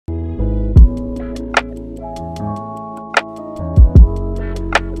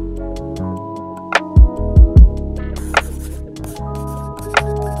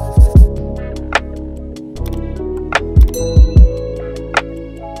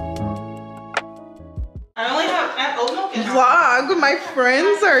vlog. My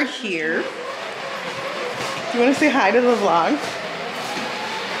friends are here. Do you want to say hi to the vlog?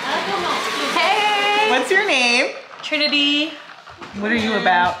 Hey! What's your name? Trinity. What are you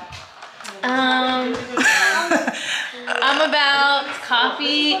about? I'm about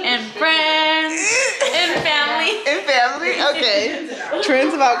coffee and friends and family. And family? Okay.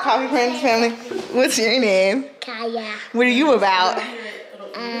 Trends about coffee, friends, family. What's your name? Kaya. What are you about?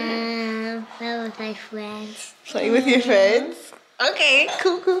 Play with my friends. Play with your friends? Okay,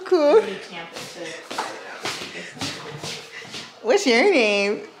 cool. What's your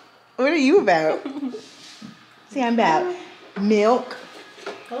name? What are you about? See, I'm about milk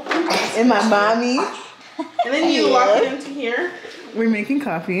and my mommy. And then you walk into here. We're making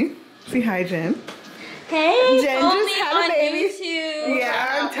coffee. Say hi, Jen. Hey, Jen follow just me had a on baby. YouTube.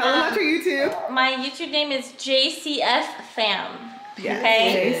 Yeah, tell them about your YouTube. My YouTube name is JCF Fam. Yeah,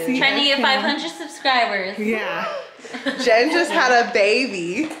 Okay, JCF trying to get Fam. 500 subscribers. Yeah. Jen just had a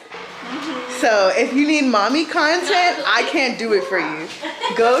baby. So if you need mommy content, I can't do it for you.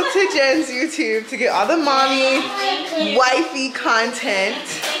 Go to Jen's YouTube to get all the mommy, wifey content.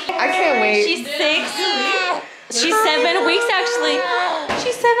 I can't wait. She's 6. She's 7 weeks actually.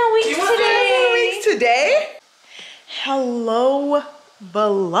 She's 7 weeks today. 7 weeks today? Hello,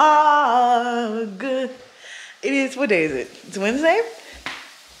 vlog. It is, what day is it? It's Wednesday?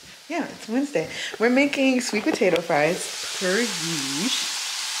 Yeah, it's Wednesday. We're making sweet potato fries per usual.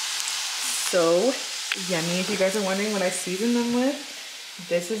 So yummy. If you guys are wondering what I season them with,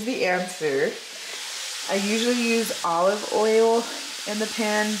 this is the answer. I usually use olive oil in the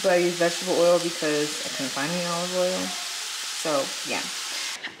pan, but I use vegetable oil because I couldn't find any olive oil. So yeah.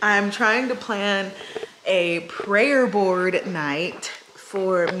 I'm trying to plan a prayer board night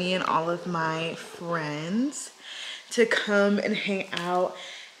for me and all of my friends to come and hang out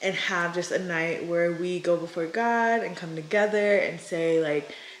and have just a night where we go before God and come together and say,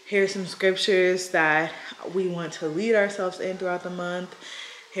 like, here's some scriptures that we want to lead ourselves in throughout the month.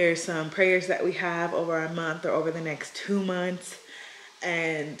 Here's some prayers that we have over our month or over the next 2 months.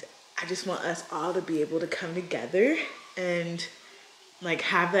 And I just want us all to be able to come together and like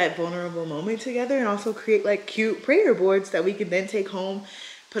have that vulnerable moment together, and also create like cute prayer boards that we can then take home,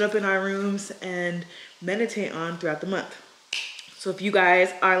 put up in our rooms and meditate on throughout the month. So if you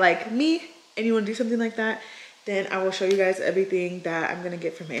guys are like me and you want to do something like that, then I will show you guys everything that I'm gonna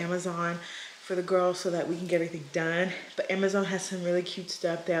get from Amazon for the girls so that we can get everything done. But Amazon has some really cute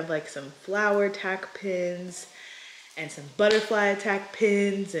stuff. They have like some flower tack pins and some butterfly tack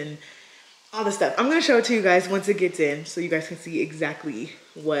pins and all the stuff. I'm gonna show it to you guys once it gets in so you guys can see exactly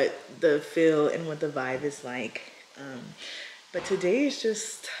what the feel and what the vibe is like. But today is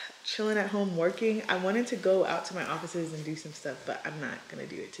just chilling at home working. I wanted to go out to my offices and do some stuff, but I'm not gonna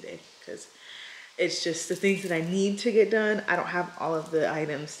do it today because it's just the things that I need to get done. I don't have all of the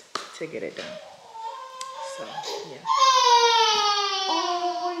items to get it done. So yeah.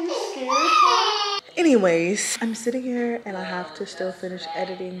 Oh, are you scared? Anyways, I'm sitting here and I have to still finish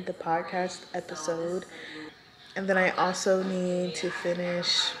editing the podcast episode. And then I also need to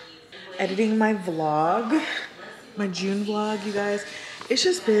finish editing my vlog, my June vlog, you guys. It's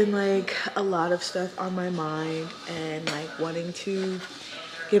just been like a lot of stuff on my mind and like wanting to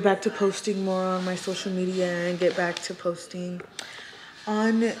get back to posting more on my social media and get back to posting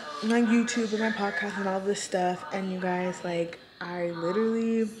on my YouTube and my podcast and all this stuff. And you guys, like, I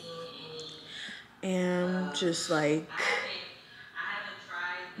literally am just like,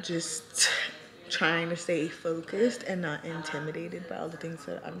 just trying to stay focused and not intimidated by all the things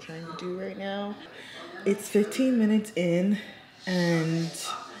that I'm trying to do right now. It's 15 minutes in and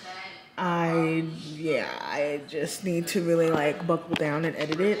I just need to really like buckle down and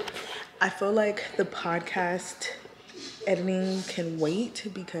edit it. I feel like the podcast editing can wait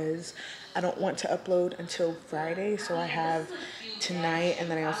because I don't want to upload until Friday. So I have tonight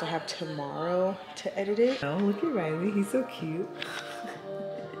and then I also have tomorrow to edit it. Oh, look at Riley, he's so cute.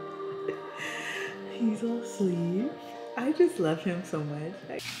 He's all sweet. I just love him so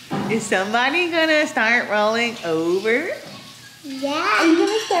much. Is somebody gonna start rolling over? Yeah. Are you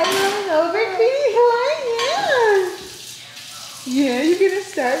gonna start rolling over, Creed? Yeah. Yeah, you're gonna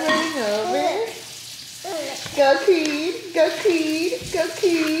start rolling over. Go Creed, go Creed, go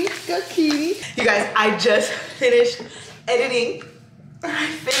Creed, go Creed. You guys, I just finished editing. I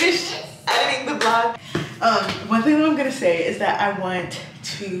finished editing the vlog. One thing that I'm gonna say is that I want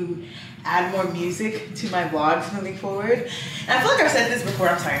to add more music to my vlogs moving forward. And I feel like I've said this before,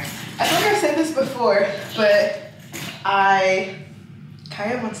 I'm sorry. I feel like I've said this before, but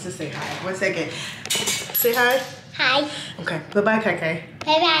Kaya wants to say hi. 1 second. Say hi. Hi. Okay. Bye-bye, Kai.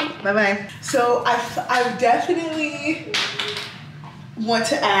 Bye-bye. Bye-bye. So I definitely want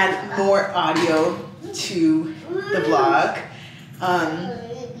to add more audio to the vlog.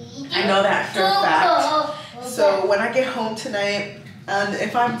 I know that for a fact. So when I get home tonight,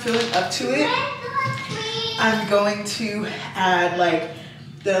 if I'm feeling up to it, I'm going to add like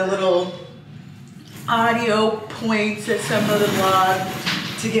the little audio points at some of the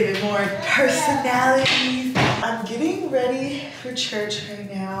vlog to give it more personality. I'm getting ready for church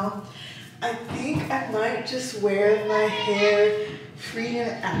right now. I think I might just wear my hair free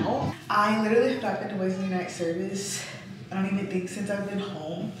and out. I literally have not been to Wednesday night service, I don't even think, since I've been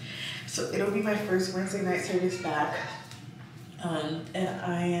home. So it'll be my first Wednesday night service back. And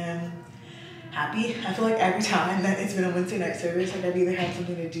I am happy. I feel like every time that it's been a Wednesday night service, like I've either had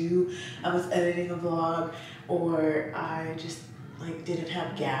something to do, I was editing a vlog, or I just like didn't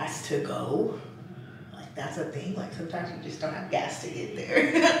have gas to go. Like that's a thing, like sometimes you just don't have gas to get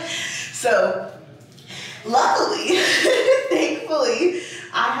there. So luckily, thankfully,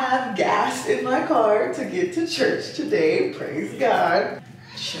 I have gas in my car to get to church today, praise God.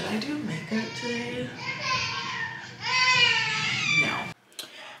 Should I do makeup today? No.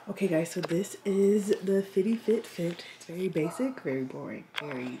 Okay guys, so this is the Fitty Fit Fit. It's very basic, very boring,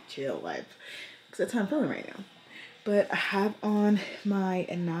 very chill life. Because that's how I'm feeling right now. But I have on my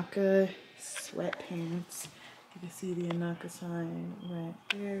Anaka sweatpants. You can see the Anaka sign right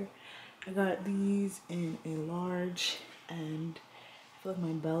there. I got these in a large, and I feel like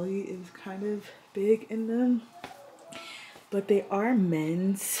my belly is kind of big in them. But they are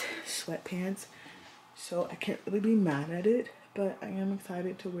men's sweatpants, so I can't really be mad at it. But I am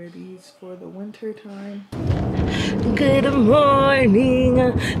excited to wear these for the winter time. Good morning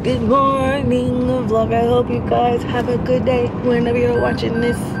vlog. I hope you guys have a good day whenever you're watching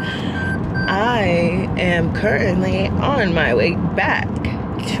this. I am currently on my way back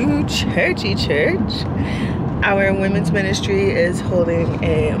to churchy church. Our women's ministry is holding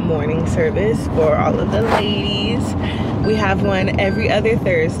a morning service for all of the ladies. We have one every other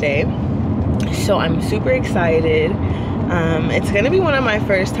Thursday, so I'm super excited. It's gonna be one of my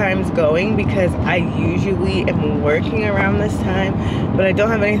first times going because I usually am working around this time, but I don't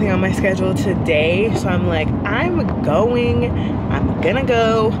have anything on my schedule today. So I'm like, I'm gonna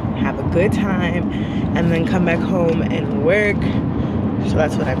go, have a good time, and then come back home and work. So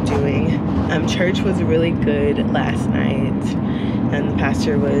that's what I'm doing. Church was really good last night, and the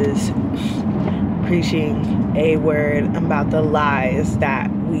pastor was preaching a word about the lies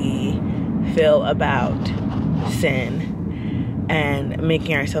that we feel about sin, and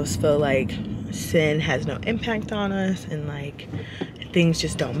making ourselves feel like sin has no impact on us, and like things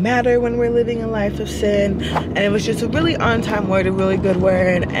just don't matter when we're living a life of sin. And it was just a really on-time word, a really good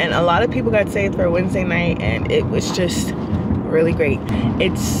word, and a lot of people got saved for a Wednesday night, and it was just really great.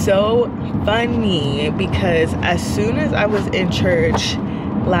 It's so funny because as soon as I was in church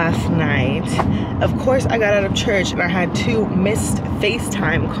last night, of course I got out of church and I had 2 missed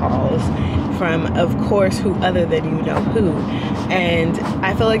FaceTime calls from, of course, who other than you know who. And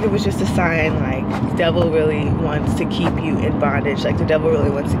I feel like it was just a sign, like the devil really wants to keep you in bondage, like the devil really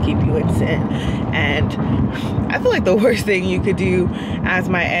wants to keep you in sin. And I feel like the worst thing you could do as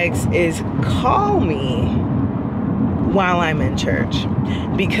my ex is call me while I'm in church,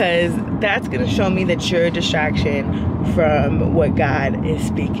 because that's gonna show me that you're a distraction from what God is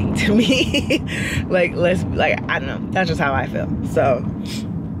speaking to me. I don't know, that's just how I feel. So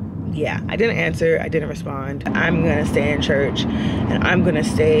yeah, I didn't answer, I didn't respond. I'm gonna stay in church, and I'm gonna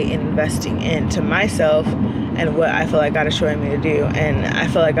stay investing into myself and what I feel like God is showing me to do. And I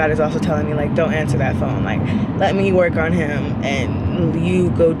feel like God is also telling me, like, don't answer that phone, like let me work on him and you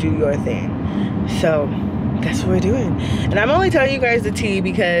go do your thing. So that's what we're doing. And I'm only telling you guys the tea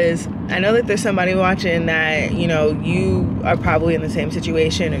because I know that there's somebody watching that, you know, you are probably in the same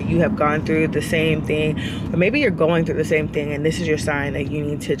situation, or you have gone through the same thing, or maybe you're going through the same thing, and this is your sign that you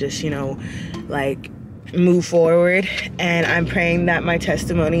need to just, you know, like move forward. And I'm praying that my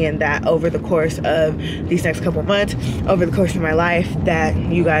testimony, and that over the course of these next couple months, over the course of my life, that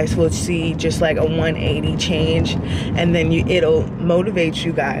you guys will see just like a 180 change, and then it'll motivate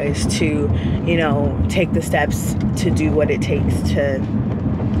you guys to, you know, take the steps to do what it takes to,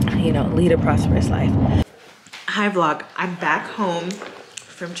 you know, lead a prosperous life. Hi vlog, I'm back home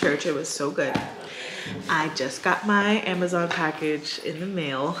from church. It was so good. I just got my Amazon package in the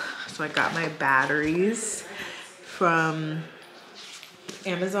mail. So I got my batteries from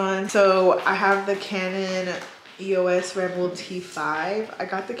Amazon. So I have the Canon EOS Rebel T5. I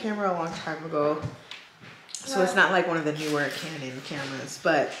got the camera a long time ago, so it's not like one of the newer Canon cameras,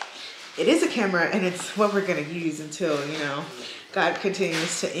 but it is a camera and it's what we're gonna use until, you know, God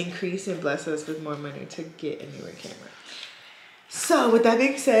continues to increase and bless us with more money to get a newer camera. So with that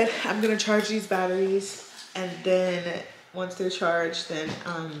being said, I'm gonna charge these batteries, and then once they're charged, then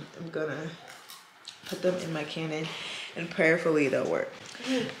I'm gonna put them in my Canon and prayerfully they'll work.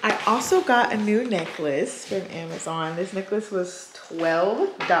 I also got a new necklace from Amazon. This necklace was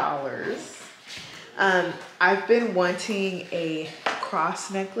 $12. I've been wanting a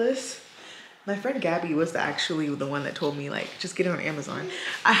cross necklace. My friend Gabby was actually the one that told me, like, just get it on Amazon.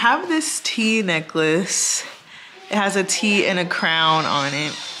 I have this T necklace. It has a T and a crown on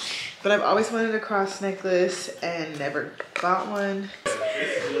it. But I've always wanted a cross necklace and never bought one.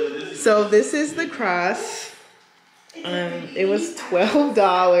 So this is the cross. It was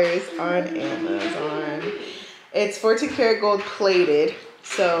 $12 on Amazon. It's 14 karat gold plated.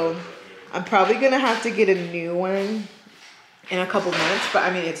 So I'm probably gonna have to get a new one in a couple months, but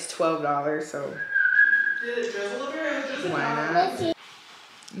I mean, it's $12, so why not?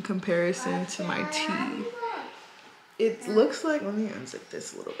 In comparison to my tea, it looks like, let me unzip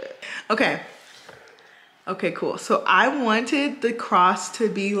this a little bit. Okay, cool. So I wanted the cross to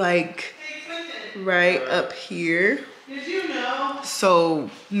be like right up here. Did you know? So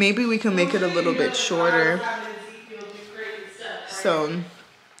maybe we can make it a little bit shorter. So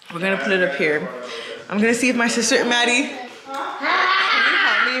we're gonna put it up here. I'm gonna see if my sister, Maddie, can you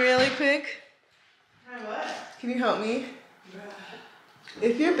help me really quick? Can you help me?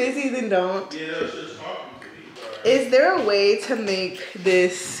 If you're busy, then don't. Is there a way to make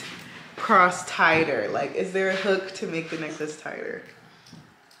this cross tighter? Like, is there a hook to make the necklace tighter?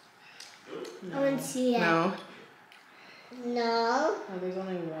 I want to see it. No? No. Oh, there's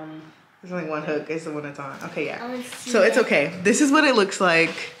only one hook. It's the one that's on. Okay, yeah. I want to see So it's it. okay. This is what it looks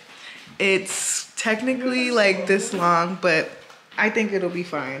like. It's technically like this long, but I think it'll be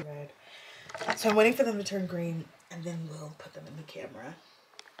fine. So I'm waiting for them to turn green and then we'll put them in the camera.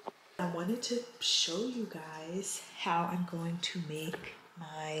 I wanted to show you guys how I'm going to make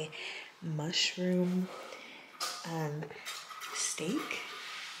my mushroom steak.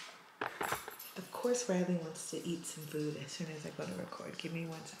 Of course, Riley wants to eat some food as soon as I go to record. Give me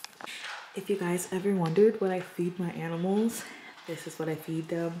 1 second. If you guys ever wondered what I feed my animals, this is what I feed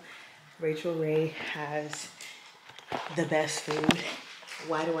them. Rachel Ray has the best food.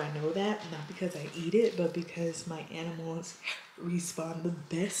 Why do I know that? Not because I eat it, but because my animals respond the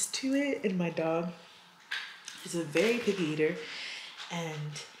best to it. And my dog is a very picky eater,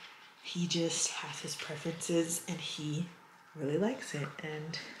 and he just has his preferences and he really likes it.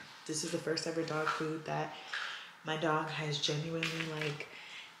 And this is the first ever dog food that my dog has genuinely, like,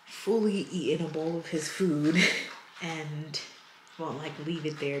 fully eaten a bowl of his food and won't, like, leave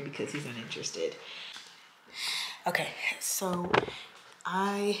it there because he's uninterested. Okay, so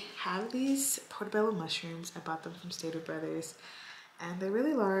I have these portobello mushrooms. I bought them from Stater Brothers and they're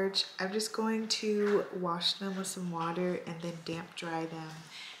really large. I'm just going to wash them with some water and then damp dry them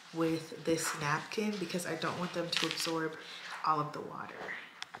with this napkin because I don't want them to absorb all of the water.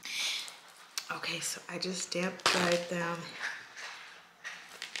 Okay, so I just damp dried them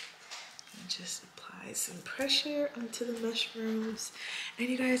and just apply some pressure onto the mushrooms. And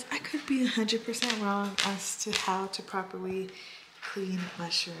you guys, I could be 100% wrong as to how to properly clean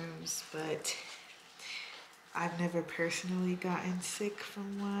mushrooms, but I've never personally gotten sick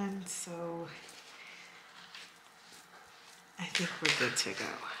from one, so I think we're good to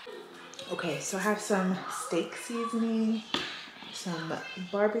go. Okay, so I have some steak seasoning, some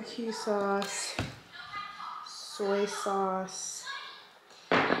barbecue sauce, soy sauce,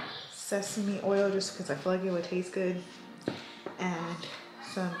 sesame oil just because I feel like it would taste good, and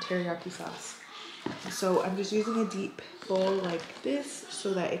some teriyaki sauce. So I'm just using a deep bowl like this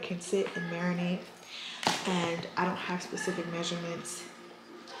so that it can sit and marinate, and I don't have specific measurements.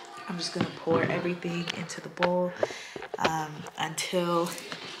 I'm just gonna pour everything into the bowl until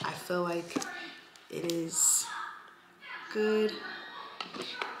I feel like it is good,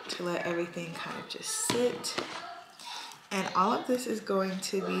 to let everything kind of just sit. And all of this is going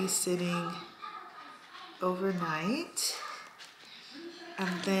to be sitting overnight. And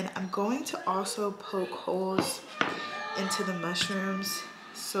then I'm going to also poke holes into the mushrooms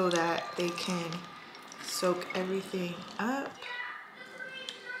so that they can soak everything up.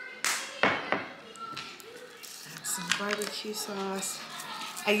 Add some barbecue sauce.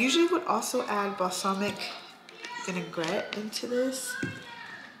 I usually would also add balsamic vinaigrette into this,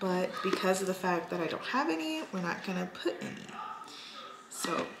 but because of the fact that I don't have any, we're not gonna put any.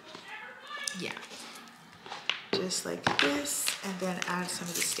 So yeah, just like this, and then add some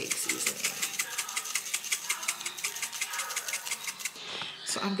of the steak seasoning.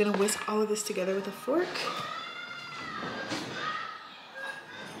 So I'm gonna whisk all of this together with a fork.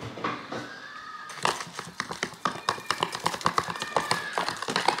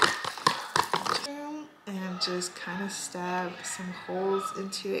 And just kind of stab some holes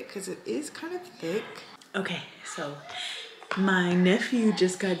into it because it is kind of thick. Okay, so my nephew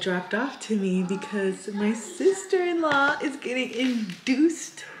just got dropped off to me because my sister-in-law is getting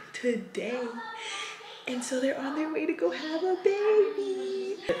induced today. And so they're on their way to go have a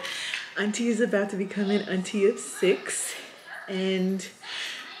baby. Auntie is about to become an auntie of 6 and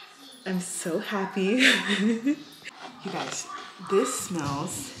I'm so happy. You guys, this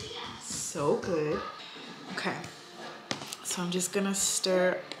smells so good. Okay, so I'm just gonna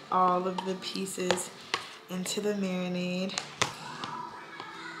stir all of the pieces into the marinade.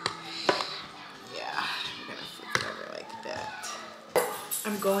 Yeah, we're gonna flip it over like that.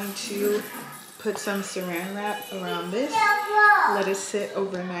 I'm going to put some saran wrap around this, let it sit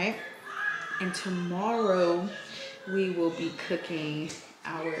overnight, and tomorrow we will be cooking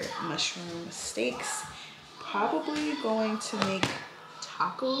our mushroom steaks. Probably going to make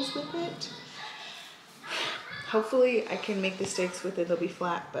tacos with it. Hopefully I can make the steaks with it, they'll be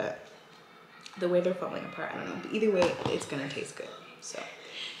flat, but the way they're falling apart, I don't know. But either way, it's gonna taste good. So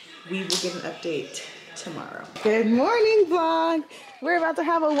we will get an update tomorrow. Good morning, vlog. We're about to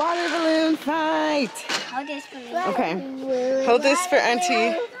have a water balloon fight. Hold this for me. Okay, hold this for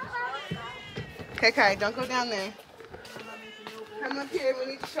Auntie. Okay, Kai, don't go down there. Come up here, we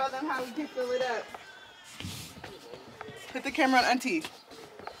need to show them how we can fill it up. Put the camera on Auntie.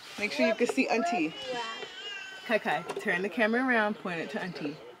 Make sure you can see Auntie. Kai, turn the camera around, point it to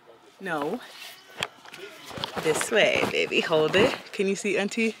Auntie. No. This way, baby. Hold it. Can you see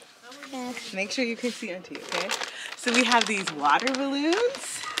Auntie? Yes. Make sure you can see Auntie, okay? So we have these water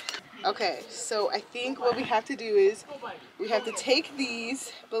balloons. Okay, so I think what we have to do is we have to take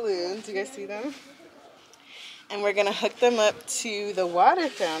these balloons, you guys see them? And we're gonna hook them up to the water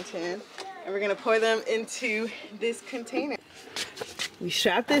fountain and we're gonna pour them into this container. We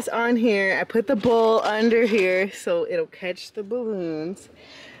strap this on here. I put the bowl under here so it'll catch the balloons.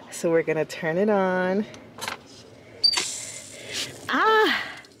 So we're gonna turn it on. Ah!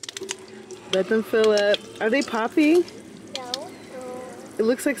 Let them fill up. Are they popping? No. It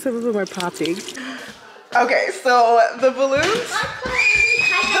looks like some of them are popping. Okay, so the balloons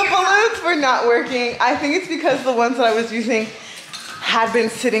were not working. I think it's because the ones that I was using had been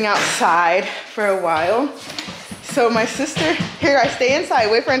sitting outside for a while. So my sister, here, I stay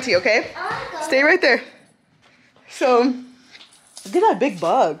inside. Wait for Auntie, okay? Stay right there. So, look at that big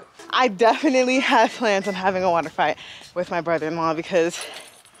bug. I definitely have plans on having a water fight with my brother-in-law because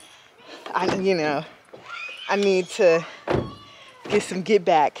I need to get some get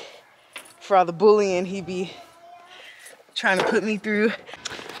back for all the bullying he be trying to put me through.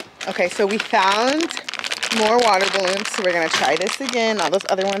 Okay, so we found more water balloons, so we're gonna try this again. All those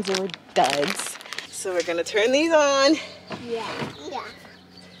other ones were duds. So we're gonna turn these on. Yeah.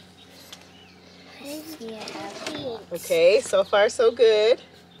 Okay, so far so good.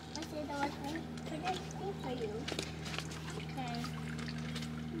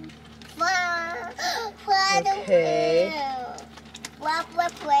 Okay.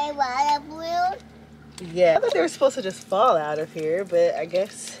 Yeah, I thought they were supposed to just fall out of here, but I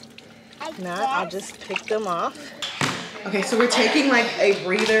guess not. I'll just pick them off. Okay, so we're taking like a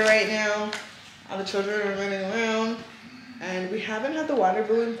breather right now. All the children are running around, and we haven't had the water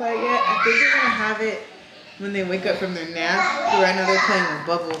balloon fight yet. I think we're gonna have it when they wake up from their nap. But right now they're playing with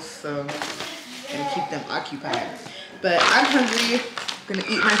bubbles, so gonna keep them occupied. But I'm hungry. I'm gonna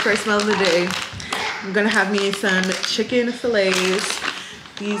eat my first meal of the day. I'm gonna have me some chicken fillets.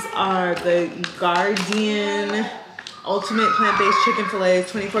 These are the Guardian Ultimate Plant-Based Chicken Fillets,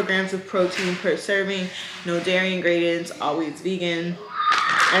 24 grams of protein per serving, no dairy ingredients, always vegan,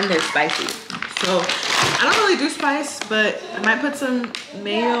 and they're spicy. So I don't really do spice, but I might put some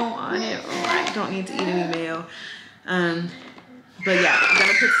mayo on it. Oh, I don't need to eat any mayo. But yeah, I'm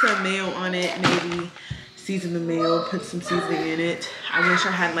gonna put some mayo on it, maybe season the mayo, put some seasoning in it. I wish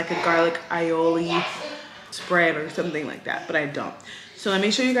I had like a garlic aioli spread or something like that, but I don't. So I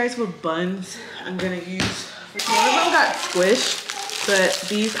make sure you guys have buns. I'm gonna use, one of them got squished, but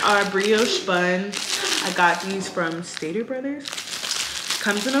these are brioche buns. I got these from Stater Brothers.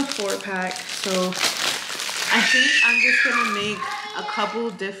 Comes in a 4-pack, so I think I'm just gonna make a couple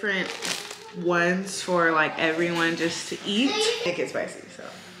different ones for like everyone just to eat. Make it spicy, so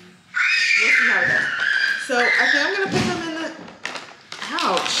we'll see how it goes. So I think I'm gonna put them in the,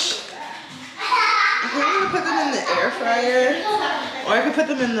 ouch. I think I'm gonna put them in the air fryer, or I could put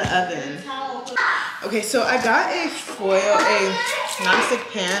them in the oven. Okay, so I got a non-stick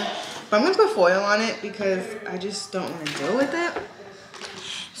pan, but I'm gonna put foil on it because I just don't want to deal with it.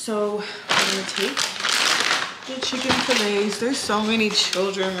 So I'm gonna take the chicken fillets. There's so many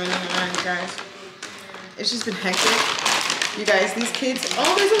children running around, guys. It's just been hectic. You guys, these kids,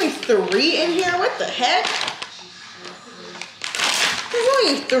 oh, there's only 3 in here. What the heck? There's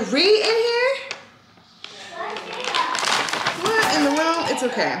only 3 in here? What in the world? It's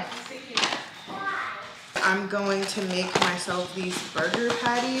okay. I'm going to make myself these burger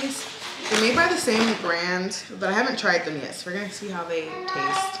patties. They're made by the same brand, but I haven't tried them yet, so we're gonna see how they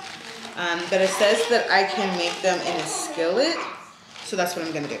taste. But it says that I can make them in a skillet, so that's what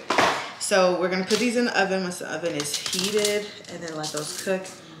I'm gonna do. So we're gonna put these in the oven once the oven is heated, and then let those cook.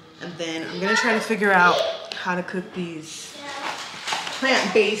 And then I'm gonna try to figure out how to cook these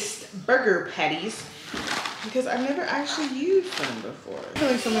plant-based burger patties because I've never actually used them before. I'm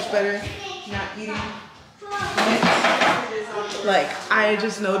feeling so much better not eating meat. Like, I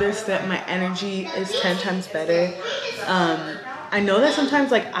just noticed that my energy is 10 times better. I know that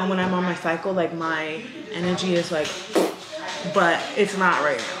sometimes, like, when I'm on my cycle, like, my energy is like, but it's not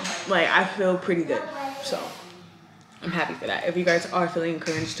right now. Like, I feel pretty good, so I'm happy for that. If you guys are feeling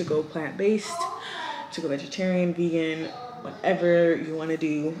encouraged to go plant-based, to go vegetarian, vegan, whatever you want to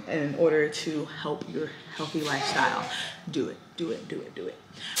do in order to help your healthy lifestyle, do it, do it, do it, do it.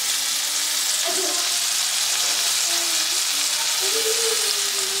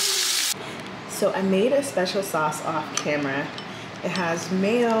 So I made a special sauce off camera. It has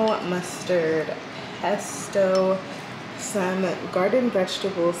mayo, mustard, pesto, some garden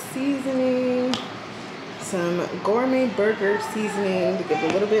vegetable seasoning, some gourmet burger seasoning to give a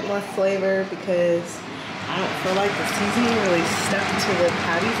little bit more flavor because I don't feel like the seasoning really stuck to the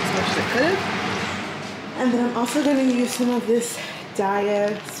patties as much as it could have. And then I'm also going to use some of this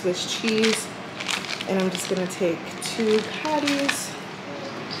Daya Swiss cheese, and I'm just going to take 2 patties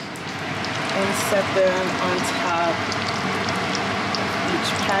and set them on top of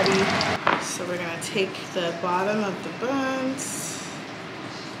each patty. So we're going to take the bottom of the buns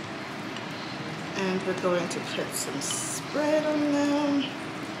and we're going to put some spread on them,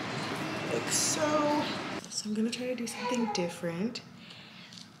 like so. So I'm going to try to do something different.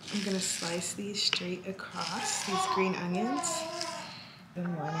 I'm going to slice these straight across, these green onions.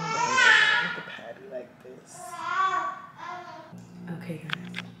 I'm wanting to the patty like this. Okay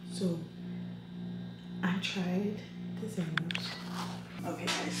guys, so I tried the sandwich. Okay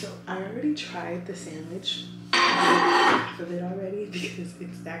guys, so I already tried the sandwich. Half of it already because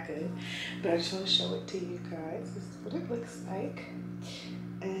it's that good. But I just want to show it to you guys. This is what it looks like.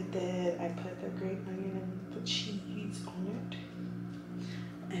 And then I put the green onion and the cheese on it.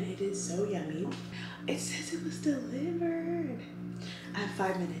 And it is so yummy. It says it was delivered. I have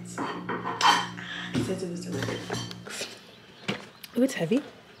 5 minutes. It says it was delivered. Oh, it's heavy.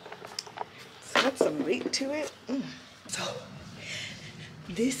 It's got some weight to it. So,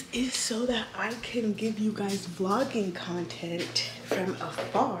 this is so that I can give you guys vlogging content from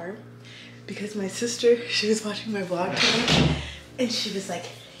afar. Because my sister, she was watching my vlog today. And she was like,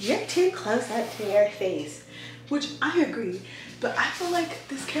 you're too close up to your face. Which I agree. But I feel like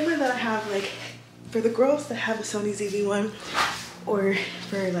this camera that I have, like, for the girls that have a Sony ZV-1, or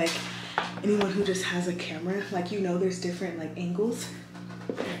for like anyone who just has a camera, like, you know, there's different like angles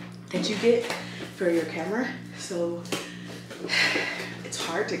that you get for your camera. So it's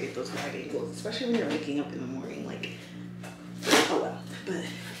hard to get those wide angles, especially when you're waking up in the morning. Like, oh well. But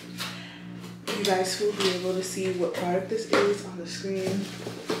you guys will be able to see what product this is on the screen.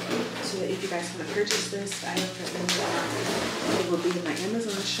 So that if you guys want to purchase this, I recommend that it will be in my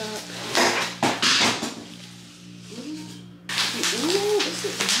Amazon shop. Ooh, this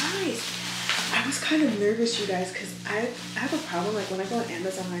is nice. I was kind of nervous, you guys, because I have a problem. Like, when I go on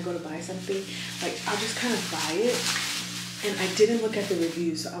Amazon and I go to buy something, like, I'll just kind of buy it. And I didn't look at the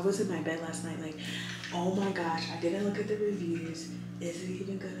reviews. So I was in my bed last night like, oh my gosh, I didn't look at the reviews. Is it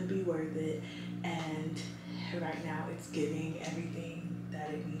even going to be worth it? And right now it's giving everything that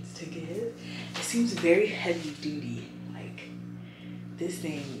it needs to give. It seems very heavy duty. Like, this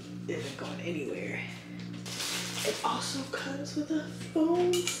thing isn't going anywhere. It also comes with a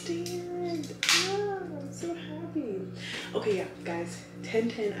phone stand. Oh, I'm so happy. Okay, yeah, guys,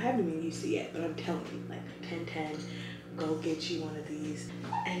 1010. I haven't even used it yet, but I'm telling you, like, 1010, go get you one of these.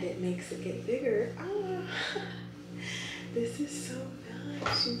 And it makes it get bigger. Oh, this is so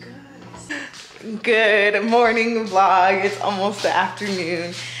nice, you guys. Good morning vlog. It's almost the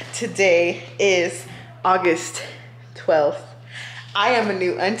afternoon. Today is August 12th. I am a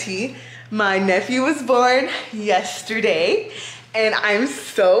new auntie. My nephew was born yesterday and I'm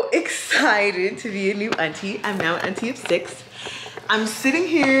so excited to be a new auntie. I'm now an auntie of 6. I'm sitting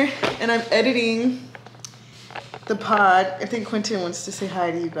here and I'm editing the pod. I think Quentin wants to say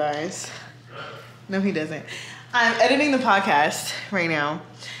hi to you guys. No, he doesn't. I'm editing the podcast right now.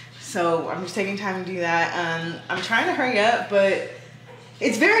 So I'm just taking time to do that. I'm trying to hurry up, but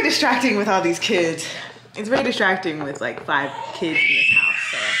it's very distracting with all these kids. It's very distracting with like 5 kids in this house.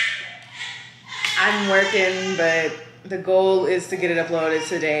 So I'm working, but the goal is to get it uploaded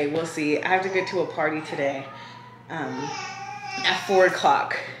today. We'll see. I have to get to a party today at 4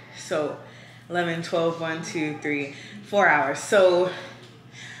 o'clock. So 11, 12, 1, 2, 3, 4 hours. So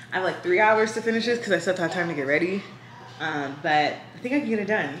I have like 3 hours to finish this because I still have time to get ready. But I think I can get it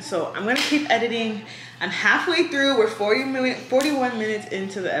done. So I'm gonna keep editing. I'm halfway through. We're 41 minutes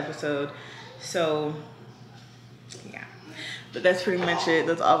into the episode. So yeah, but that's pretty much it.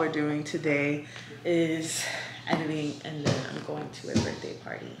 That's all we're doing today is editing, and then I'm going to a birthday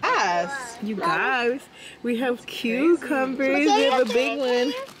party. Yes, you guys, we have cucumbers. We have a big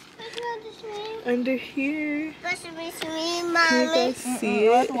one under here. You guys see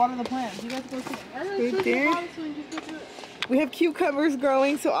it? To water the plants. You guys go see it. Right there. We have cucumbers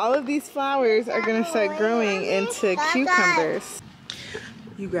growing, so all of these flowers are gonna start growing into cucumbers.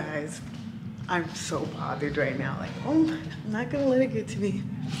 You guys, I'm so bothered right now. Like, oh, I'm not gonna let it get to me.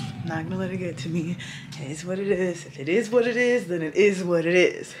 I'm not gonna let it get to me. It is what it is. If it is what it is, then it is what it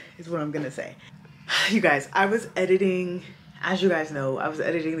is what I'm gonna say. You guys, I was editing, as you guys know, I was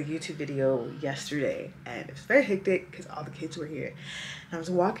editing the YouTube video yesterday, and it was very hectic because all the kids were here. And I was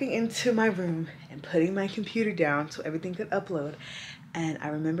walking into my room and putting my computer down so everything could upload, and I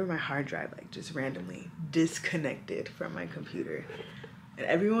remember my hard drive like just randomly disconnected from my computer. And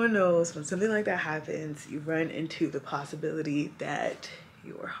everyone knows when something like that happens, you run into the possibility that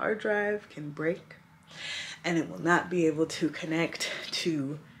your hard drive can break and it will not be able to connect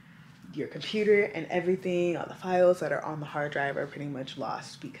to your computer, and everything, all the files that are on the hard drive are pretty much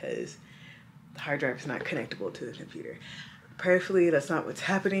lost because the hard drive is not connectable to the computer. Prayerfully, that's not what's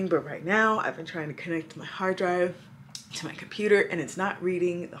happening, but right now I've been trying to connect my hard drive to my computer and it's not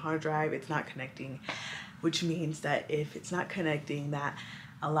reading the hard drive, it's not connecting, which means that if it's not connecting, that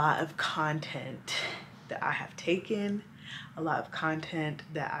a lot of content that I have taken, a lot of content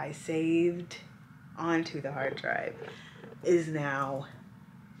that I saved onto the hard drive is now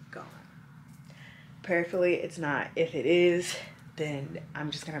gone. Prayerfully, it's not. If it is, then I'm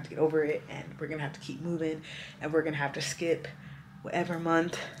just gonna have to get over it, and we're gonna have to keep moving, and we're gonna have to skip whatever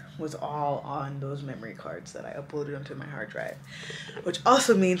month was all on those memory cards that I uploaded onto my hard drive, which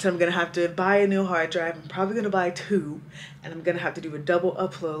also means I'm gonna have to buy a new hard drive. I'm probably gonna buy 2, and I'm gonna have to do a double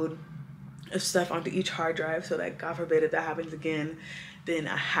upload of stuff onto each hard drive so that, God forbid, if that happens again, then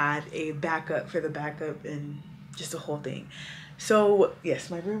I have a backup for the backup and just the whole thing. So yes,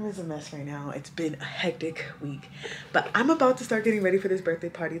 my room is a mess right now. It's been a hectic week, but I'm about to start getting ready for this birthday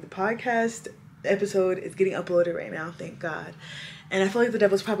party. The podcast episode is getting uploaded right now, thank God. And I feel like the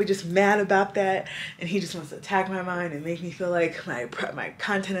devil's probably just mad about that, and he just wants to attack my mind and make me feel like my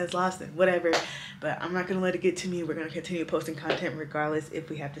content is lost and whatever. But I'm not gonna let it get to me. We're gonna continue posting content regardless if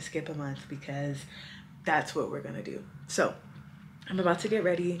we have to skip a month, because that's what we're gonna do. So I'm about to get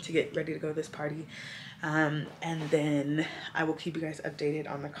ready to go to this party. And then I will keep you guys updated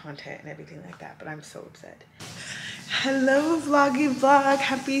on the content and everything like that, but I'm so upset. Hello vloggy vlog,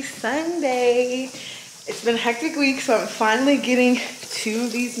 happy Sunday. It's been a hectic week, so I'm finally getting to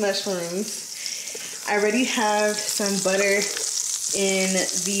these mushrooms. I already have some butter in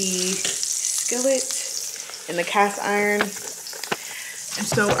the skillet, in the cast iron. And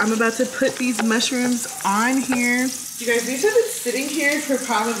so I'm about to put these mushrooms on here. You guys, these have been sitting here for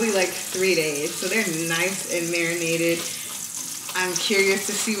probably like 3 days, so they're nice and marinated. I'm curious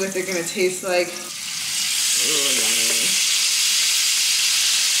to see what they're gonna taste like. Ooh, yummy.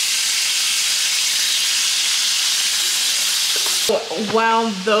 While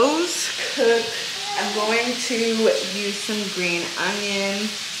those cook, I'm going to use some green onion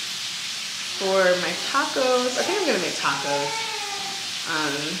for my tacos. I think I'm gonna make tacos.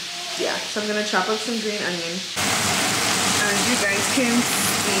 Yeah, so I'm gonna chop up some green onion. As you guys can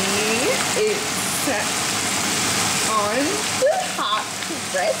see, it's set on the hot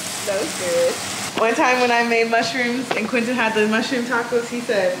press. So good. One time when I made mushrooms and Quentin had the mushroom tacos, he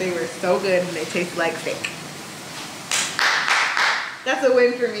said they were so good and they taste like steak. That's a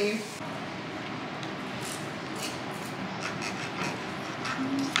win for me.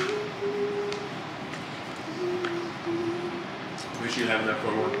 Make sure you have enough for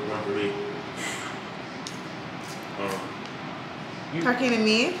one for me. Talking to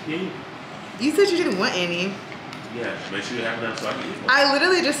me? Yeah. You said you didn't want any. Yeah, make sure you have enough so I can eat one. I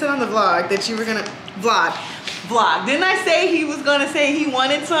literally just said on the vlog that you were gonna vlog. Vlog. Didn't I say he was gonna say he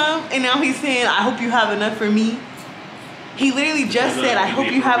wanted some? And now he's saying, I hope you have enough for me. He literally just said, I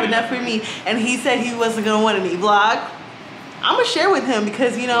hope you have enough for me. And he said he wasn't gonna want any. Vlog. I'm gonna share with him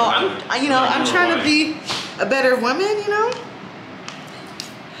because, you know, I'm trying to be a better woman, you know?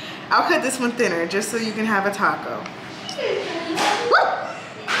 I'll cut this one thinner just so you can have a taco. Woo!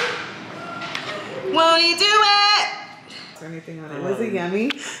 Won't you do it? Is there anything on it? Was it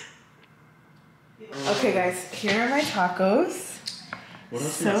yummy? Okay guys, here are my tacos.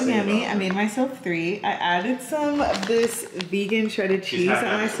 So yummy. I made myself 3. I added some of this vegan shredded cheese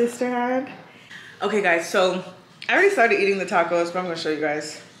that my sister had. Okay guys, so I already started eating the tacos, but I'm gonna show you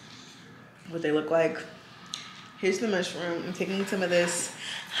guys what they look like. Here's the mushroom. I'm taking some of this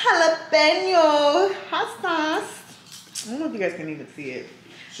jalapeno hot sauce. I don't know if you guys can even see it.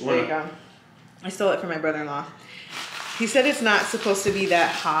 There you go. I stole it from my brother-in-law. He said it's not supposed to be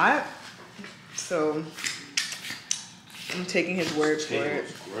that hot, so I'm taking his word for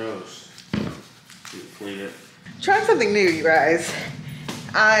it. Gross. Clean it. Trying something new, you guys.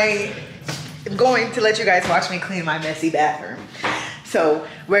 I am going to let you guys watch me clean my messy bathroom. So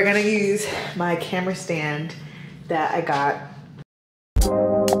we're gonna use my camera stand that I got.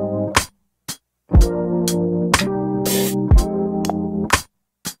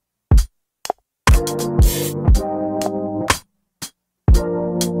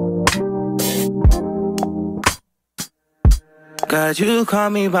 God, you call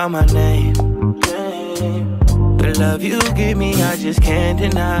me by my name. The love you give me, I just can't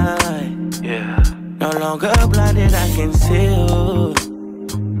deny. Yeah. No longer blinded, I can see you.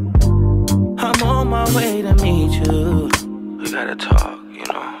 I'm on my way to meet you. We gotta talk, you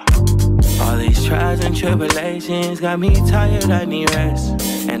know. All these trials and tribulations got me tired, I need rest.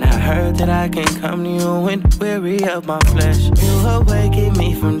 And I heard that I can come to you when weary of my flesh. You awaken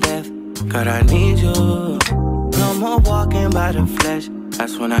me from death, God, I need you. No more walking by the flesh,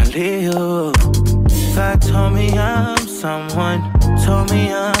 that's when I leave you. God told me I'm someone, told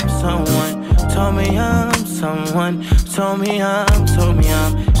me I'm someone, told me I'm someone, told me I'm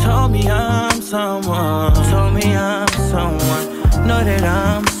someone, told me I'm someone, know that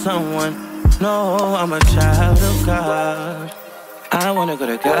I'm someone, no, I'm a child of God. I wanna go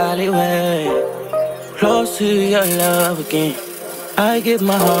the godly way, close to your love again. I give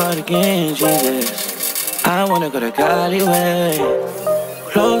my heart again, Jesus. I wanna go the godly way,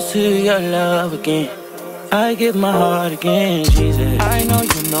 close to your love again. I give my heart again, Jesus. I know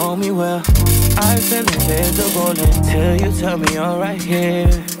you know me well. I feel invisible until you tell me you're right here.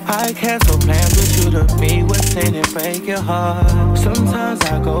 I cancel plans with you to be with sin and break your heart. Sometimes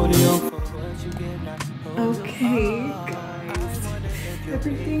I go to you for what you give, not Okay, guys.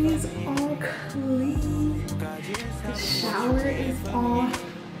 Everything is all clean. The shower is all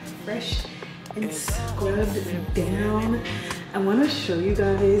fresh and scrubbed down. I want to show you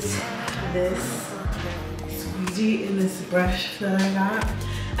guys this squeegee and this brush that I got.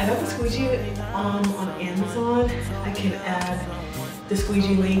 I got the squeegee on Amazon. I can add the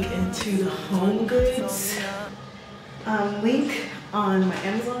squeegee link into the Home Goods link on my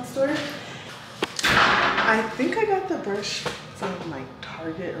Amazon store. I think I got the brush from like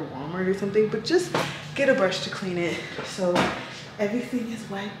Target or Walmart or something, but just get a brush to clean it. So everything is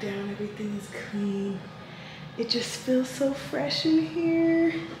wiped down, everything is clean. It just feels so fresh in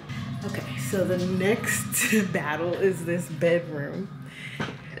here. Okay, so the next battle is this bedroom.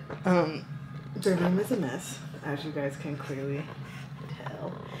 The room is a mess, as you guys can clearly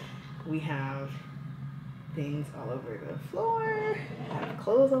tell. We have things all over the floor. I have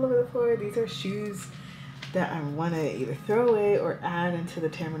clothes all over the floor. These are shoes that I want to either throw away or add into the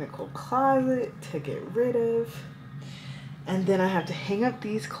Tamarical closet to get rid of. And then I have to hang up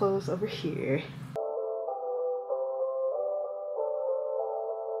these clothes over here.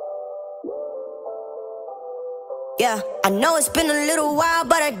 Yeah, I know it's been a little while,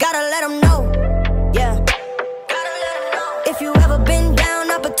 but I gotta let them know. Yeah, gotta let them know. If you ever been down,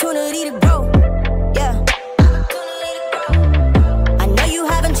 opportunity to grow. Yeah, I know you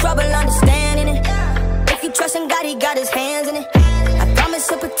having trouble understanding it. If you trust in God, He got His hands in it. I promise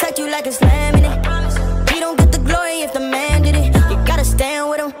He'll protect you like it's lamb in it. He don't get the glory if the man did it. You gotta stand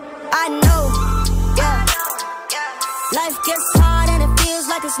with Him. I know. Yeah, life gets hard and it feels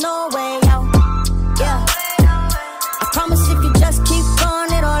like it's no way out. Yeah. Promise if you just keep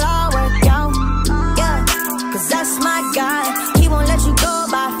going, it'll all work out. Yeah, cause that's my God. He won't let you go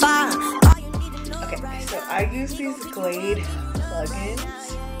by fire. Okay, so I use these Glade plugins.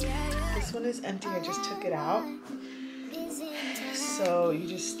 This one is empty, I just took it out. So you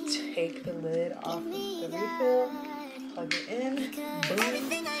just take the lid off of the refill, plug it in, boom,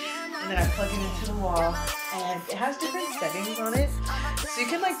 and then I plug it into the wall. and it has different settings on it, so you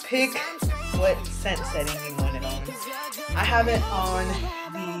can like pick what scent setting you want it on. I have it on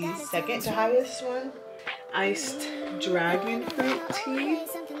the second to highest one, iced dragon fruit tea.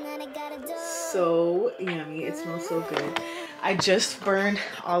 So yummy, it smells so good. I just burned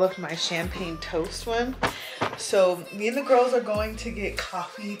all of my champagne toast one, so me and the girls are going to get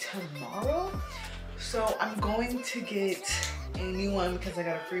coffee tomorrow. So I'm going to get a new one because I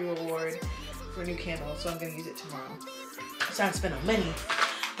got a free reward for a new candle, so I'm gonna use it tomorrow. So I'm spending money.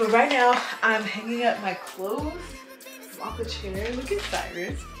 But right now I'm hanging up my clothes off the chair. Look at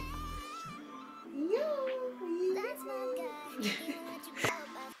Cyrus.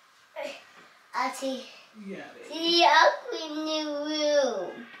 Auntie, Yeah, see a new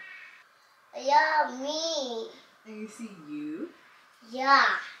room. Yeah, me. and you see you. Yeah,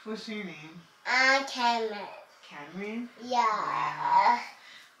 What's your name? Cameron. Cameron. Yeah.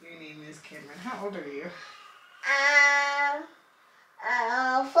 Your name is Cameron. How old are you?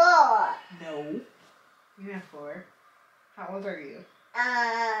 4. No. You're not 4. How old are you?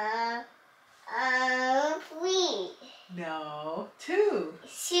 3. No. 2.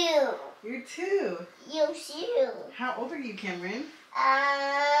 2. You're 2. You 2. How old are you, Cameron?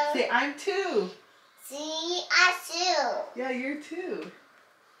 3. Say, I'm 2. See, I 2. Yeah, you're 2.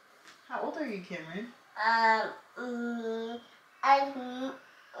 How old are you, Cameron? I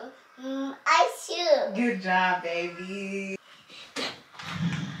 2. Good job, baby.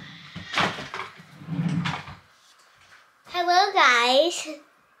 Hello, guys.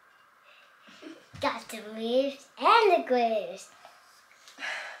 Got the moves and the grooves.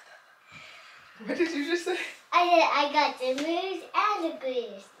 What did you just say? I got the moves and the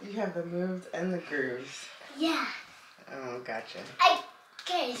grooves. You have the moves and the grooves. Yeah. Oh, gotcha.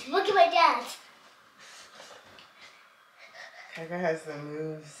 Guys, look at my dad. Kaka has the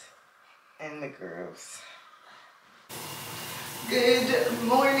moves and the grooves. Good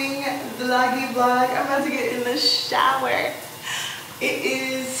morning, vloggy vlog. I'm about to get in the shower. It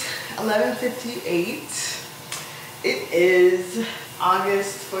is 11:58. It is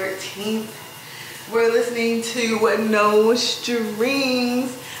August 14th. We're listening to No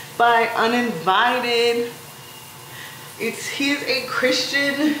Strings by Uninvtd. He is a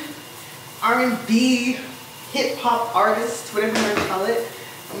Christian R&B hip hop artist, whatever you want to call it.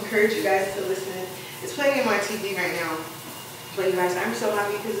 I encourage you guys to listen. It's playing in my TV right now. But you guys, I'm so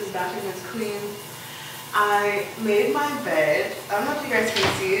happy because this bathroom is clean. I made my bed. I don't know if you guys can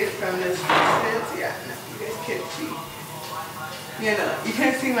see it from this distance. Yeah, no, you guys can't see. Yeah, no, you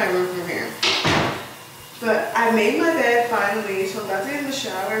can't see my room from here. But I made my bed finally, so I'm about to get in the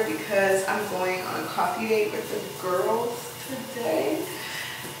shower because I'm going on a coffee date with the girls today.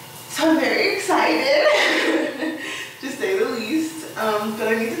 So I'm very excited, to say the least. But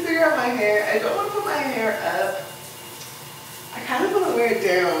I need to figure out my hair. I don't want to put my hair up. I kind of want to wear it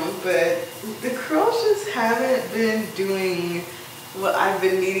down, but the curls just haven't been doing what I've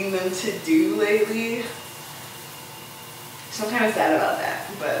been needing them to do lately. So I'm kind of sad about that,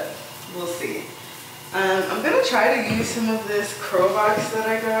 but we'll see. I'm going to try to use some of this curl box that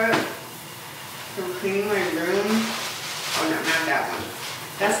I got from cleaning my room. Oh no, not that one.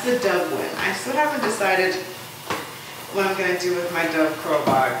 That's the Dove one. I still haven't decided what I'm going to do with my Dove curl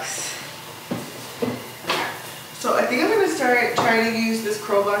box. Okay. So I think I'm going to try to use this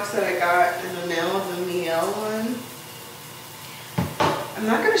curl box that I got in the mail, the Miel one. I'm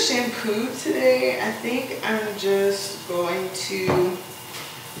not going to shampoo today. I think I'm just going to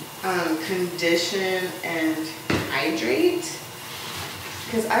condition and hydrate,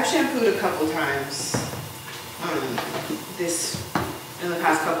 because I've shampooed a couple times in the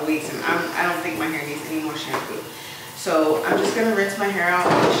past couple weeks, and I don't think my hair needs any more shampoo. So I'm just gonna rinse my hair out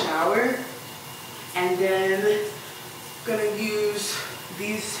in the shower, and then gonna use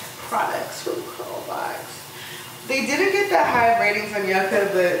these products from Curlbox. They didn't get that high ratings on Yucca,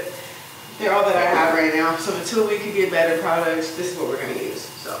 but they're all that I have right now. So until we can get better products, this is what we're gonna use.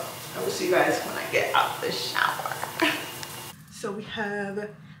 So I will see you guys when I get out the shower. So we have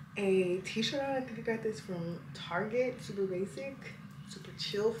a t-shirt on. I think I got this from Target, super basic, super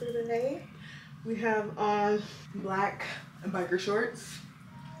chill for the day. We have on black biker shorts,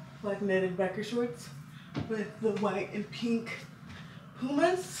 black knitted biker shorts with the white and pink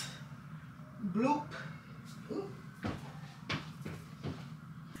Pumas. Bloop. Ooh.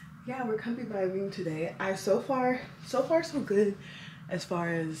 Yeah, we're comfy vibing today. So far so good as far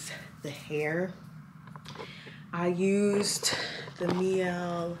as the hair. I used the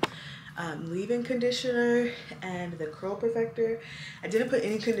Miel leave-in conditioner and the curl perfector. I didn't put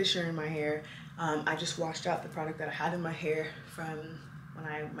any conditioner in my hair. I just washed out the product that I had in my hair from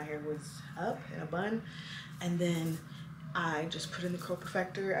when my hair was up in a bun. And then I just put in the curl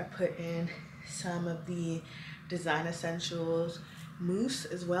perfector. I put in some of the Design Essentials mousse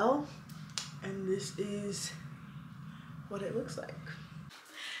as well. And this is what it looks like.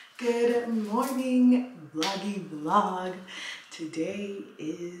 Good morning, vloggy vlog. Today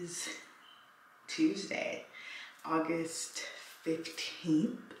is Tuesday, August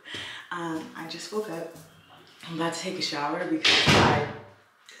 15th. I just woke up. I'm about to take a shower because I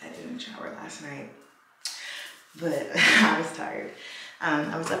didn't shower last night, but I was tired.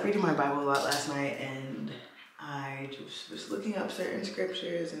 I was up reading my Bible a lot last night, and I just was looking up certain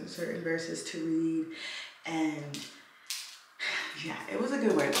scriptures and certain verses to read, and yeah, it was a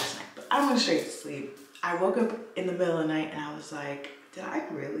good word last night, but I went straight to sleep. I woke up in the middle of the night and I was like, did I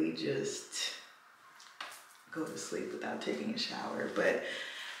really just go to sleep without taking a shower? But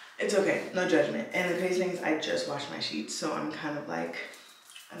it's okay, no judgment. And the crazy thing is I just washed my sheets, so I'm kind of like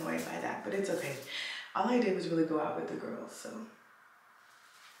annoyed by that, but it's okay. All I did was really go out with the girls, so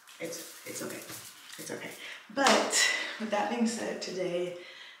it's okay. It's okay. But with that being said, today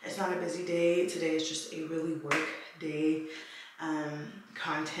it's not a busy day. Today is just a really work day,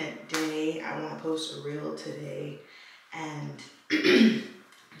 content day. I want to post a reel today, and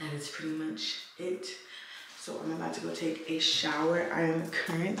that is pretty much it. So I'm about to go take a shower. I am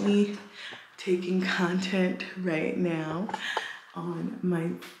currently taking content right now on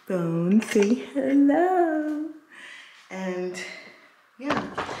my phone. Say hello. And yeah,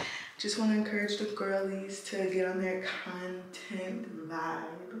 just want to encourage the girlies to get on their content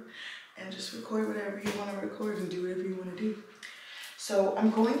vibe and just record whatever you want to record and do whatever you want to do. So I'm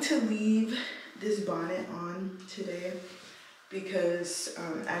going to leave this bonnet on today because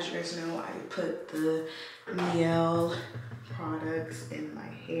as you guys know, I put the Miel products in my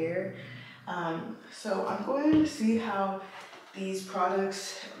hair. So I'm going to see how these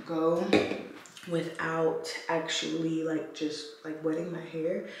products go without actually just wetting my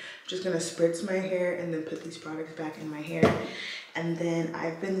hair. I'm just gonna spritz my hair and then put these products back in my hair. And then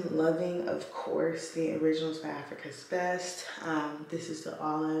I've been loving, of course, the Originals by Africa's Best. This is the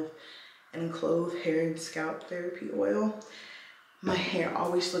Olive and Clove Hair and Scalp Therapy Oil. My hair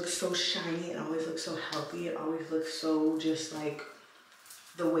always looks so shiny. It always looks so healthy. It always looks so just like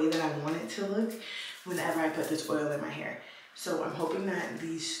the way that I want it to look whenever I put this oil in my hair. So I'm hoping that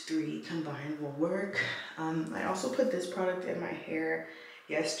these three combined will work. I also put this product in my hair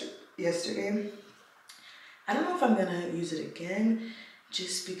yesterday. I don't know if I'm gonna use it again,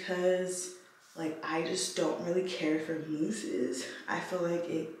 just because I just don't really care for mousses. I feel like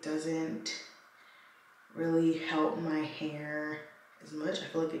it doesn't really help my hair as much. I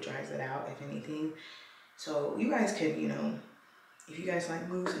feel like it dries it out, if anything. So you guys can, if you guys like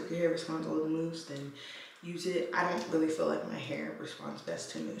mousse, if your hair responds well to mousse, then use it. I don't really feel like my hair responds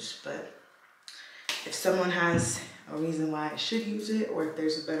best to mousse, but if someone has a reason why I should use it, or if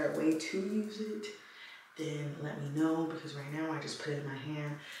there's a better way to use it, then let me know, because right now I just put it in my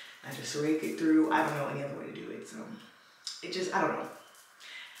hand, I just rake it through. I don't know any other way to do it, so I don't know.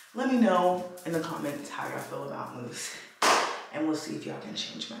 Let me know in the comments how y'all feel about mousse, and we'll see if y'all can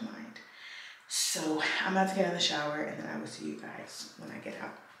change my mind. So I'm about to get in the shower, and then I will see you guys when I get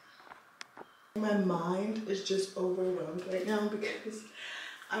out. My mind is just overwhelmed right now because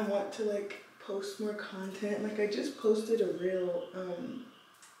I want to post more content. I just posted a reel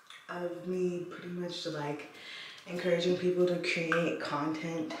of me pretty much encouraging people to create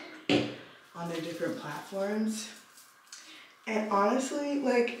content on their different platforms. And honestly,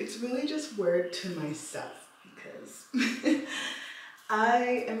 it's really just word to myself, because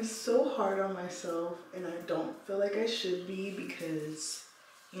I am so hard on myself, and I don't feel like I should be, because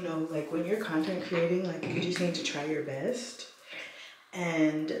when you're content creating, you just need to try your best.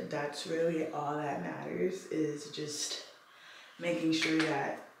 And that's really all that matters, is just making sure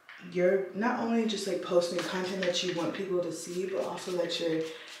that you're not only just posting content that you want people to see, but also that you're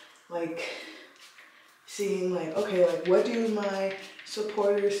seeing okay, what do my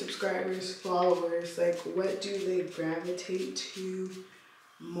supporters, subscribers, followers, what do they gravitate to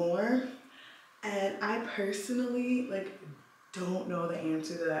more? And I personally don't know the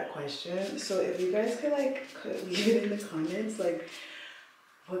answer to that question. So if you guys could leave it in the comments,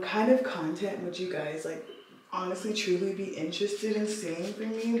 what kind of content would you guys honestly truly be interested in seeing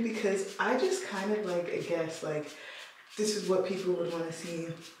from me? Because I just kind of guess this is what people would want to see,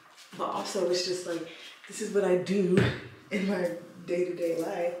 but also it's just this is what I do in my day-to-day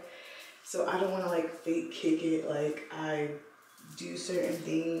life. So I don't want to fake kick it. I do certain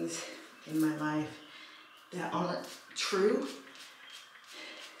things in my life that aren't true.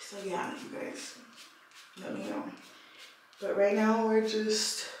 So yeah, you guys, let me know. But right now we're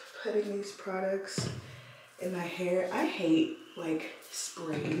just putting these products in my hair. I hate like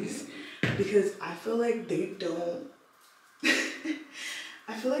sprays because I feel like they don't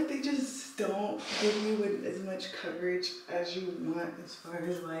I feel like they just don't give you as much coverage as you want as far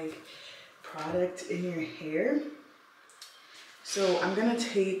as like product in your hair. So I'm gonna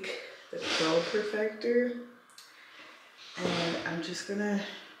take the Curl Perfector and I'm just gonna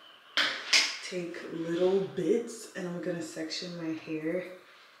take little bits and I'm gonna section my hair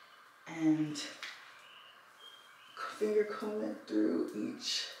and finger comb it through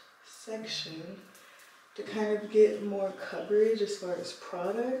each section to kind of get more coverage as far as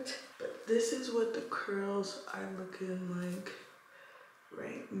product. But this is what the curls are looking like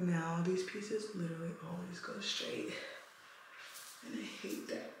right now. These pieces literally always go straight and I hate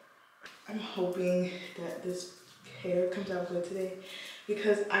that. I'm hoping that this hair comes out good today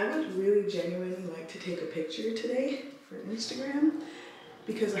because I would really genuinely like to take a picture today for Instagram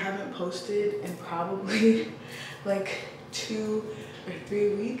because I haven't posted in probably like 2 or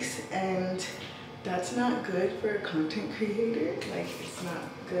 3 weeks and that's not good for a content creator. Like, it's not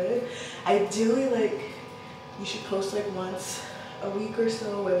good. Ideally, like, you should post like once a week or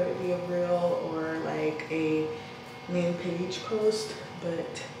so, whether it be a reel or like a main page post,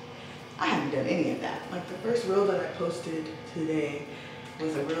 but I haven't done any of that. Like, the first reel that I posted today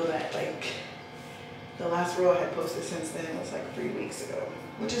was a reel that, like, the last reel I had posted since then was like 3 weeks ago,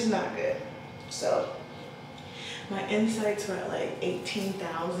 which is not good. So my insights were at like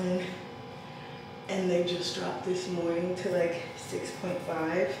 18,000 and they just dropped this morning to like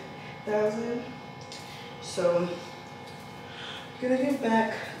 6.5 thousand. So I'm gonna get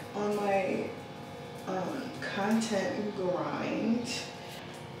back on my content grind.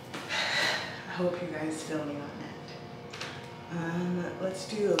 I hope you guys feel me on that. Let's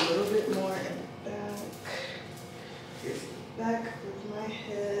do a little bit more in the back. Here's the back of my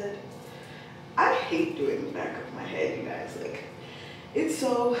head. I hate doing the back of my head, you guys. Like, it's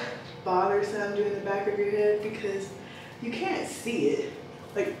so bothersome doing the back of your head because you can't see it.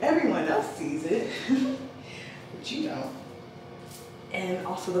 Like, everyone else sees it, but you don't. And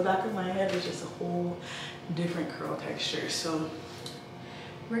also the back of my head is just a whole different curl texture. So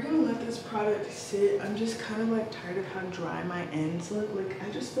we're gonna let this product sit. I'm just kind of like tired of how dry my ends look. Like, I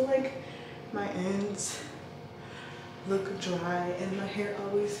just feel like my ends look dry and my hair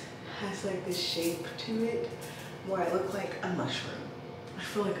always has like this shape to it where I look like a mushroom. I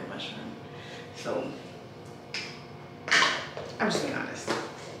feel like a mushroom. So I'm just being honest.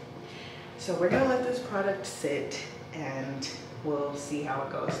 So we're gonna let this product sit and we'll see how it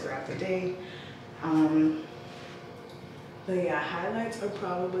goes throughout the day. But yeah, highlights are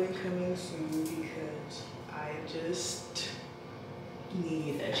probably coming soon because I just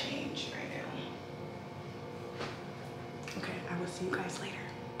need a change right now. Okay, I will see you guys later.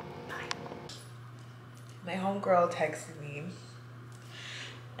 Bye. My homegirl texted me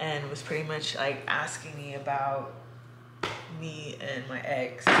and was pretty much like asking me about me and my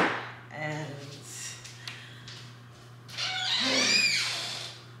ex,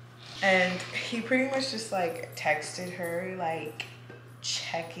 and he pretty much just like texted her like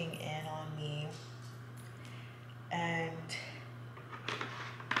checking in on me, and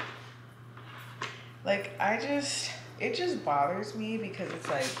like it just bothers me because it's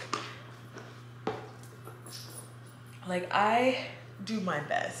like I do my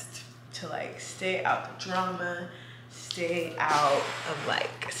best to like stay out the drama, stay out of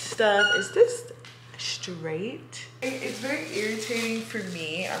like stuff. Is this straight? It's very irritating for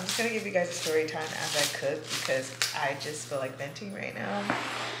me. I'm just gonna give you guys a story time as I cook because I just feel like venting right now.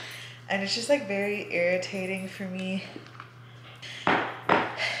 And it's just like very irritating for me.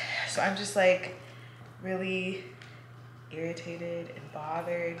 So I'm just like really irritated and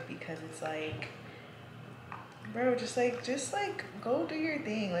bothered because it's like, bro, just like go do your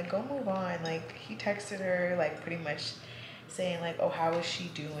thing, like go move on. Like, he texted her like pretty much saying like, oh, how is she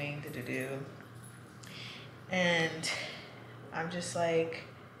doing, and I'm just like,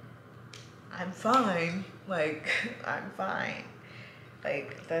 I'm fine, like I'm fine.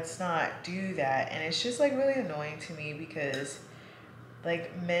 Like, let's not do that. And it's just like really annoying to me because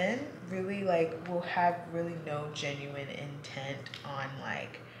like men really like will have really no genuine intent on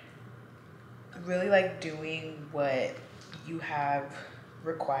like really like doing what you have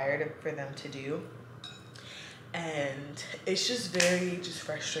required for them to do. And it's just very just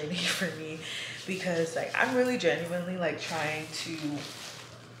frustrating for me because like I'm really genuinely like trying to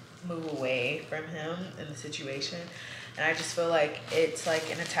move away from him in the situation, and I just feel like it's like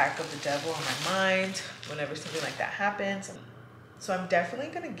an attack of the devil on my mind whenever something like that happens. So I'm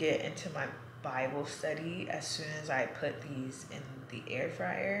definitely gonna get into my Bible study as soon as I put these in the air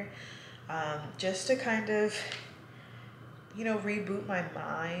fryer, just to kind of, you know, reboot my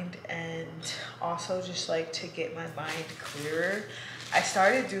mind, and also just like to get my mind clearer. I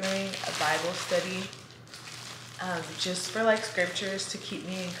started doing a Bible study just for like scriptures to keep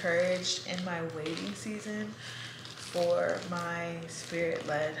me encouraged in my waiting season for my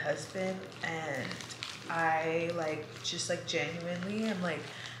spirit-led husband. And I like just like genuinely am like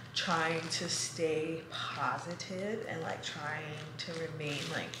trying to stay positive and like trying to remain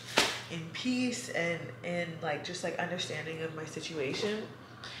like in peace and in like just like understanding of my situation.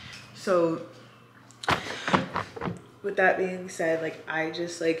 So with that being said, like I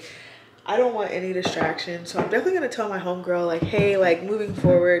don't want any distraction. So I'm definitely gonna tell my homegirl like, hey, like moving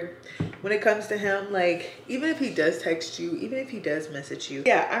forward, when it comes to him, like even if he does text you, even if he does message you,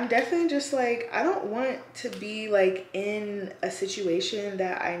 yeah, I'm definitely just like, I don't want to be like in a situation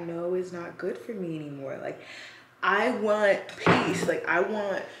that I know is not good for me anymore. Like I want peace. Like I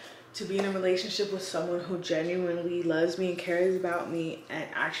want to be in a relationship with someone who genuinely loves me and cares about me and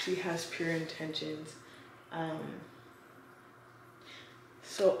actually has pure intentions.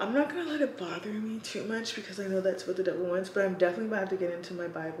 So I'm not gonna let it bother me too much because I know that's what the devil wants, but I'm definitely about to get into my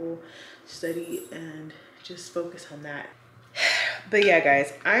Bible study and just focus on that. But yeah,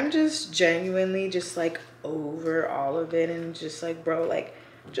 guys, I'm just genuinely just like over all of it, and just like, bro, like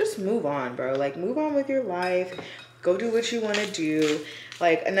just move on, bro. Like move on with your life. Go do what you want to do.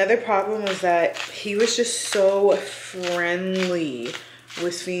 Like another problem was that he was just so friendly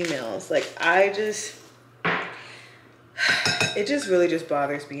with females. Like it just really just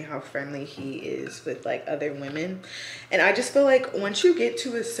bothers me how friendly he is with like other women. And I just feel like once you get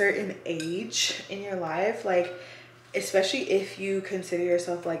to a certain age in your life, like especially if you consider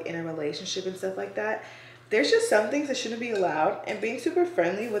yourself like in a relationship and stuff like that, there's just some things that shouldn't be allowed. And being super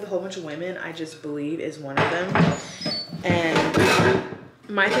friendly with a whole bunch of women, I just believe is one of them. And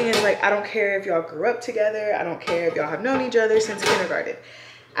my thing is like, I don't care if y'all grew up together. I don't care if y'all have known each other since kindergarten.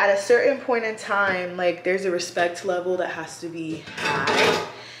 At a certain point in time, like there's a respect level that has to be high,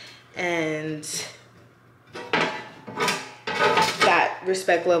 and that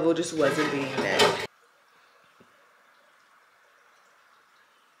respect level just wasn't being met.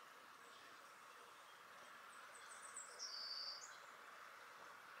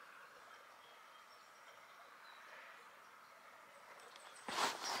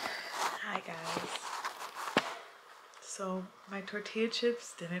 Hi guys. So my tortilla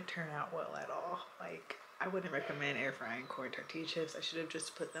chips didn't turn out well at all. Like I wouldn't recommend air frying corn tortilla chips. I should have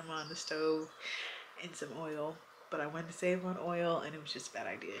just put them on the stove in some oil, but I wanted to save on oil and it was just a bad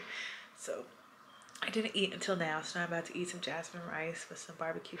idea. So I didn't eat until now. So now I'm about to eat some jasmine rice with some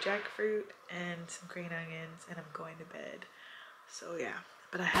barbecue jackfruit and some green onions, and I'm going to bed. So yeah,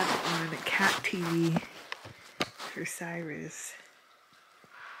 but I have on cat TV for Cyrus,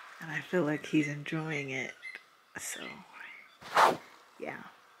 and I feel like he's enjoying it. So yeah.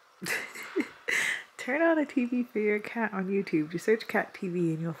 Turn on a TV for your cat on YouTube. Just search cat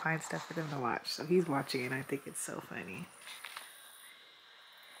TV and you'll find stuff for them to watch. So he's watching it and I think it's so funny.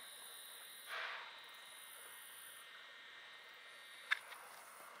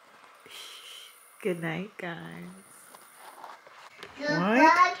 Good night, guys.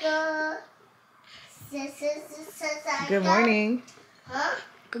 What? Good morning. Huh?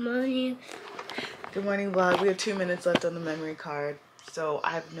 Good morning. Good morning, vlog. We have 2 minutes left on the memory card, so I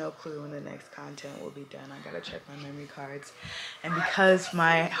have no clue when the next content will be done. I gotta check my memory cards, and because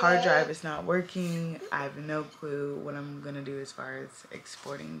my hard drive is not working, I have no clue what I'm gonna do as far as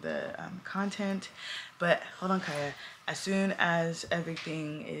exporting the content. But hold on, Kaya. As soon as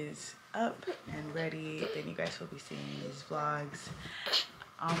everything is up and ready, then you guys will be seeing these vlogs.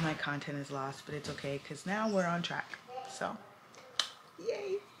 All my content is lost, but it's okay because now we're on track. So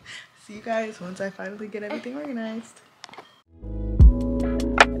yay. See you guys once I finally get everything organized.